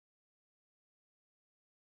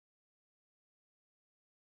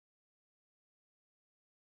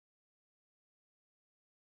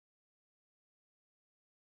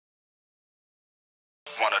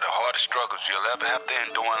one of the hardest struggles you'll ever have to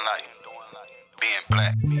endure in life. Being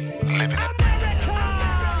black, living in.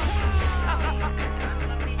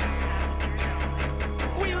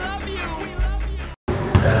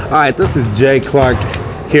 All right, this is Jay Clark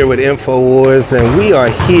here with InfoWars, and we are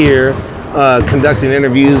here conducting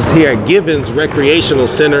interviews here at Givens Recreational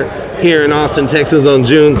Center here in Austin, Texas on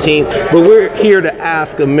Juneteenth. But we're here to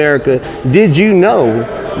ask America, did you know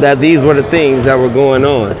that these were the things that were going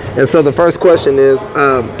on? And so the first question is,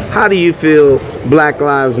 how do you feel Black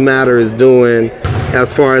Lives Matter is doing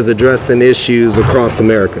as far as addressing issues across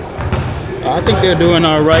America? I think they're doing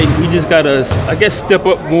all right. We just gotta, I guess, step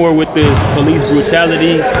up more with this police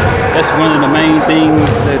brutality. That's one of the main things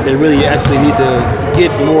that they really actually need to get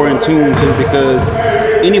more in tune to, because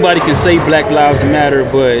anybody can say Black Lives Matter,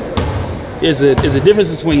 but there's a difference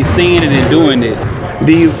between saying it and doing it.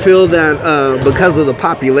 Do you feel that because of the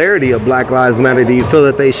popularity of Black Lives Matter, do you feel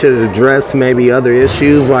that they should address maybe other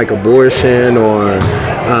issues like abortion or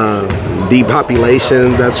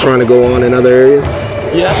depopulation that's trying to go on in other areas?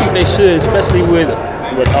 Yeah, I think they should, especially with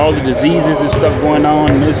all the diseases and stuff going on.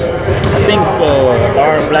 I think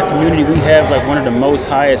our black community, we have like one of the most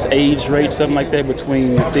highest age rates, something like that,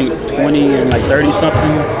 between I think 20 and like 30 something.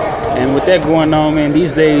 And with that going on, man,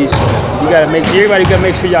 these days everybody gotta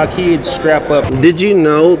make sure y'all kids strap up. Did you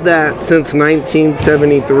know that since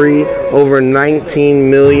 1973, over 19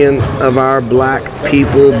 million of our black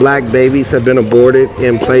people, black babies, have been aborted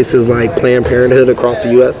in places like Planned Parenthood across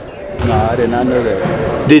the U.S.? No, I did not know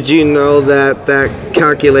that. Did you know that that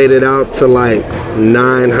calculated out to like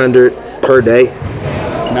 900 per day?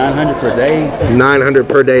 900 per day? 900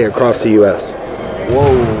 per day across the U.S.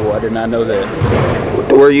 Whoa, I did not know that.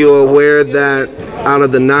 Were you aware that out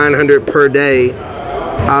of the 900 per day,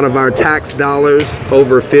 out of our tax dollars,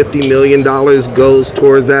 over $50 million goes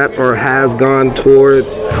towards that, or has gone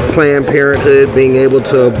towards Planned Parenthood being able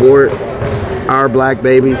to abort our black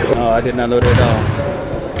babies? Oh, I did not know that at all.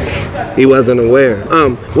 He wasn't aware.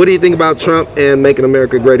 What do you think about Trump and making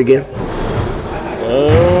America great again?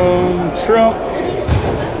 Trump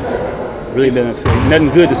really doesn't say nothing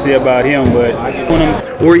good to say about him,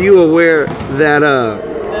 but were you aware that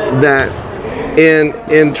that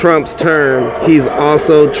in Trump's term, he's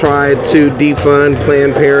also tried to defund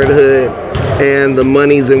Planned Parenthood and the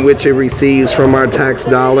monies in which it receives from our tax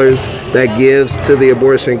dollars that gives to the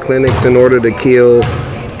abortion clinics in order to kill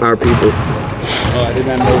our people? Oh, I did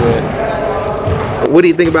not know that. What do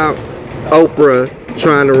you think about Oprah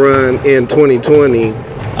trying to run in 2020?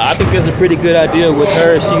 I think that's a pretty good idea with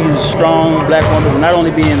her. She's a strong black woman, not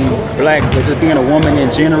only being black, but just being a woman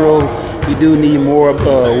in general. We do need more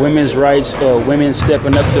women's rights, women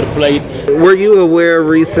stepping up to the plate. Were you aware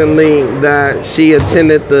recently that she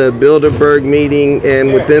attended the Bilderberg meeting,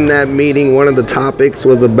 and within that meeting, one of the topics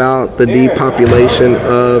was about the depopulation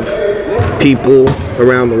of people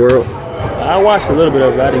around the world? I watched a little bit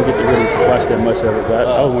of it. I didn't get to really watch that much of it, but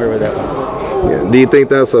I was aware of that one. Yeah. Do you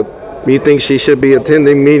think you think she should be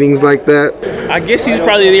attending meetings like that? I guess she's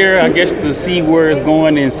probably there, I guess, to see where it's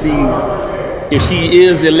going and see if she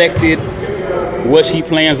is elected, what she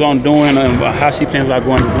plans on doing and how she plans on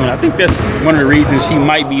going to do it. I think that's one of the reasons she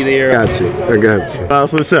might be there. I got you.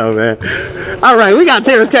 That's what's up, man. All right, we got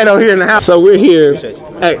Terrence Cato here in the house. So we're here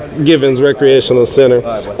at Givens Recreational Center.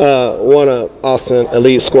 One of Austin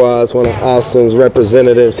Elite Squads, one of Austin's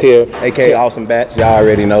representatives here. AKA Austin Bats, y'all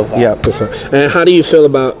already know. Yeah, that's right. And how do you feel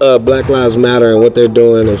about Black Lives Matter and what they're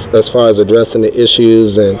doing as far as addressing the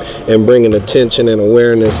issues and bringing attention and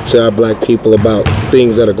awareness to our black people about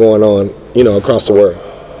things that are going on, across the world?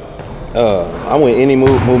 I'm with any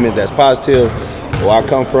movement that's positive. Where I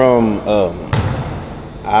come from,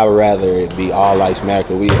 I'd rather it be all lives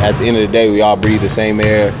matter. At the end of the day, we all breathe the same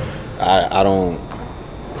air. I don't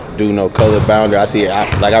do no color boundary.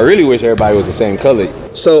 I really wish everybody was the same color.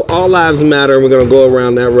 So all lives matter. We're going to go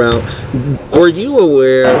around that route. Were you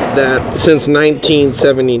aware that since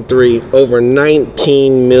 1973, over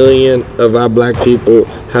 19 million of our black people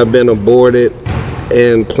have been aborted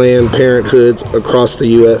in Planned Parenthoods across the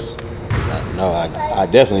U.S.? No, I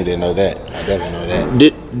definitely didn't know that. I definitely know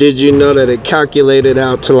that. Did you know that it calculated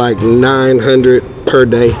out to like 900 per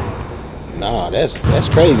day? No, that's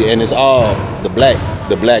crazy, and it's all the black.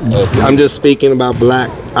 I'm just speaking about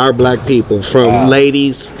our black people, from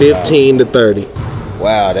ladies 15 to 30.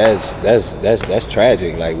 Wow, that's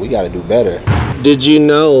tragic. Like, we got to do better. Did you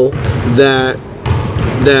know that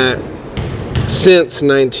since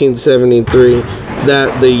 1973?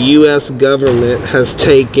 That the U.S. government has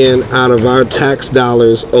taken out of our tax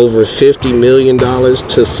dollars over $50 million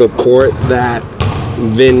to support that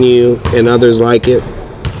venue and others like it?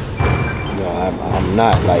 No, I'm I'm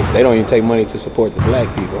not. Like, they don't even take money to support the black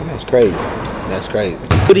people. I mean, that's crazy. That's crazy.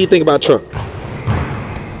 What do you think about Trump?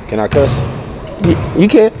 Can I cuss? You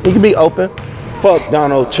can. You can be open. Fuck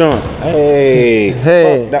Donald Trump.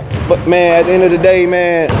 Hey. But man, at the end of the day,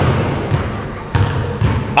 man,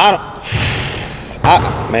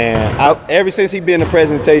 ever since he been the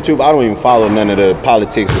president, to tell you the truth, I don't even follow none of the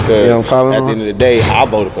politics because at the end of the day, I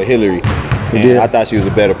voted for Hillary. And I thought she was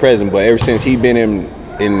a better president, but ever since he been in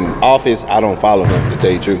office, I don't follow him, to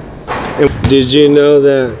tell you the truth. Did you know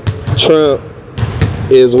that Trump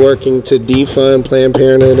is working to defund Planned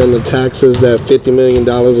Parenthood and the taxes that $50 million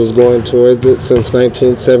was going towards it since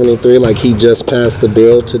 1973? Like, he just passed the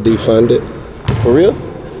bill to defund it. For real?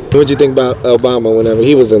 What'd you think about Obama whenever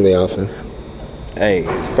he was in the office? Hey,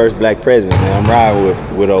 first black president, man. I'm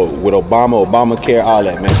riding with Obama, Obamacare, all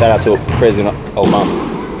that, man. Shout out to President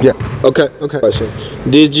Obama. Yeah. Okay. Question.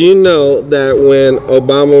 Did you know that when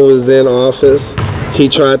Obama was in office, he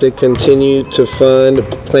tried to continue to fund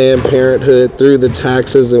Planned Parenthood through the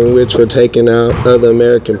taxes in which were taken out of the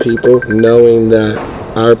American people, knowing that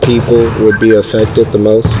our people would be affected the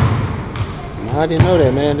most? No, I didn't know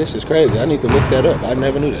that, man. This is crazy. I need to look that up. I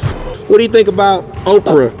never knew that. What do you think about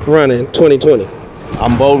Oprah running 2020?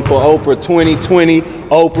 I'm voting for Oprah 2020.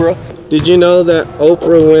 Oprah. Did you know that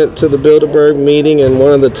Oprah went to the Bilderberg meeting and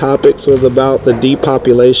one of the topics was about the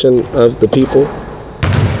depopulation of the people?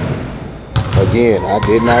 Again, I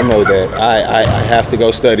did not know that. I have to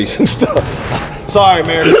go study some stuff. Sorry,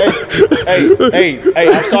 America. Hey,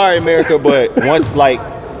 I'm sorry, America, but once, like,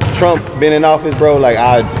 Trump been in office, bro, like,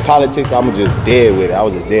 politics, I'm just dead with it. I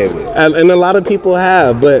was just dead with it. And a lot of people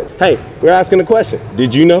have, but hey, we're asking a question.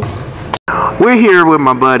 Did you know? We're here with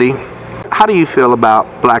my buddy. How do you feel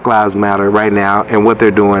about Black Lives Matter right now and what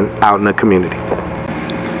they're doing out in the community?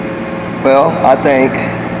 Well, I think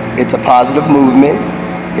it's a positive movement.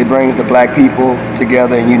 It brings the black people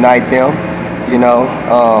together and unite them, you know,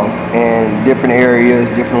 in different areas,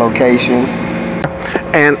 different locations.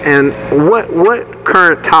 And what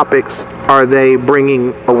current topics are they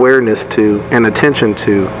bringing awareness to and attention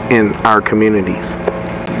to in our communities?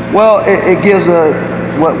 Well, it gives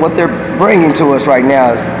what they're bringing to us right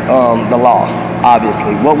now is the law,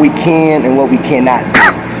 obviously, what we can and what we cannot do.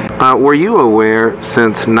 Were you aware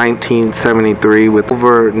since 1973 with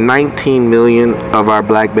over 19 million of our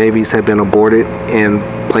black babies have been aborted in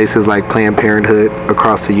places like Planned Parenthood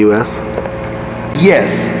across the U.S.?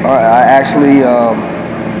 Yes, I actually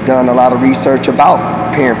done a lot of research about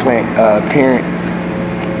Planned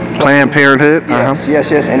Parenthood?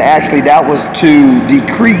 Yes, and actually that was to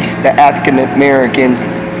decrease the African Americans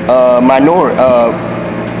minority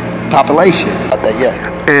population. Yes.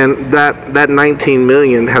 And that 19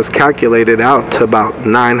 million has calculated out to about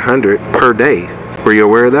 900 per day. Were you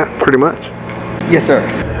aware of that, pretty much? Yes, sir.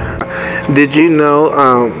 Did you know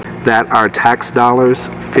that our tax dollars,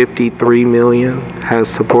 53 million, has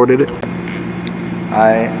supported it?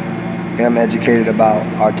 I am educated about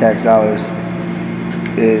our tax dollars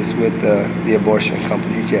is with the abortion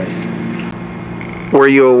companies, yes. Were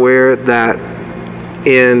you aware that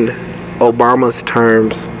in Obama's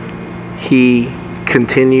terms, he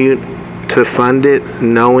continued to fund it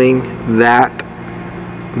knowing that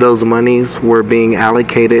those monies were being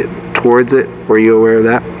allocated towards it? Were you aware of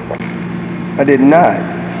that? I did not.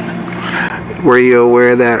 Were you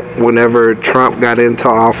aware that whenever Trump got into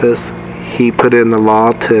office, he put in the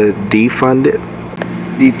law to defund it?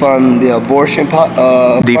 Defund the abortion part?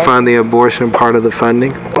 Defund the abortion part of the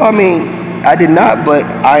funding? Well, I mean, I did not, but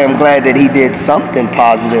I am glad that he did something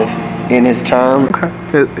positive in his term.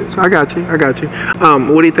 Okay, so I got you.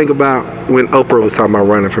 What do you think about when Oprah was talking about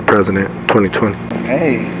running for president 2020?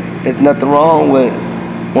 Hey, there's nothing wrong with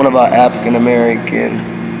one of our African American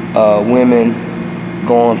women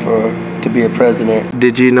going to be a president.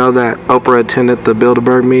 Did you know that Oprah attended the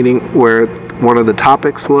Bilderberg meeting where one of the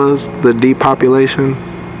topics was the depopulation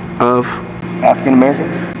of African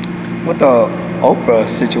Americans? With the Oprah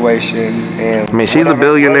situation, and I mean, she's a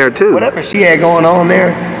billionaire too. Whatever she had going on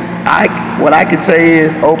there, what I could say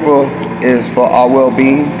is Oprah is for our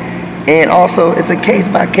well-being, and also it's a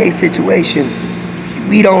case-by-case situation.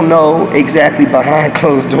 We don't know exactly behind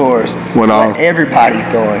closed doors what everybody's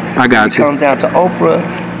doing. I got you. It comes down to Oprah,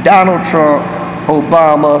 Donald Trump,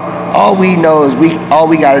 Obama. All we know is all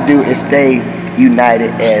we got to do is stay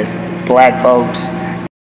united as black folks.